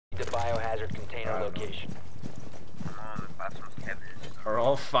biohazard container location. Come on, the platform's heavy. Are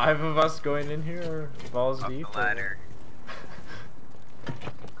all 5 of us going in here, or balls Up deep? the ladder.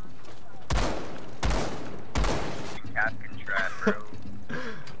 Cap can try, bro.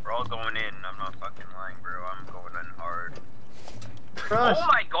 We're all going in. I'm not fucking lying, bro. I'm going in hard. Crush. Oh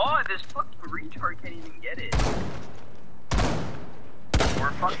my god, this fucking retard can't even get it.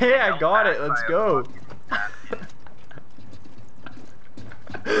 We're fucking Yeah, I got it. held Let's back go. by a fucking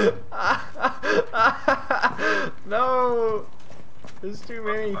No, there's too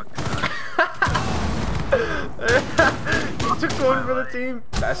many. You took one for the team.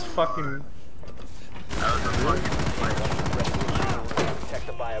 That's fucking. That was a fucking flank. Protect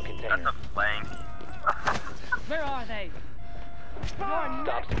the bio That's container. a flank. Where are they?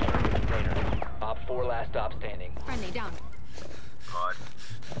 Stop securing the container. Op 4 last stop standing. Friendly down. God.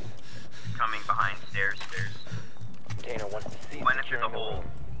 Coming behind stairs. Container one. Cease Went into securing the the hole. room.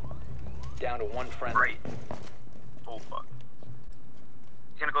 Down to one friendly. Right. Oh fuck.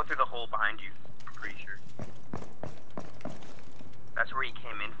 He's gonna go through the hole behind you. I'm pretty sure. That's where he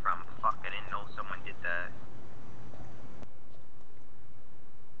came in from. Fuck, I didn't know someone did that.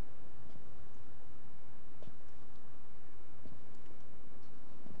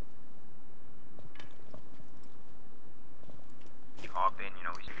 You hop in, you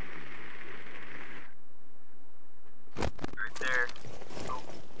know, he's right there. Oh.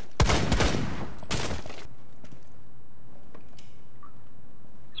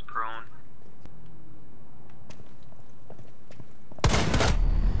 He's prone.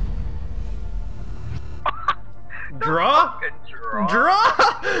 Draw? Fucking draw. Draw?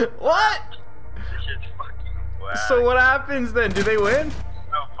 What? This shit's fucking whack. So what happens then? Do they win?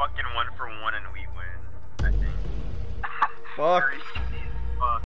 No, fucking 1 for 1 and we win, I think. Fuck.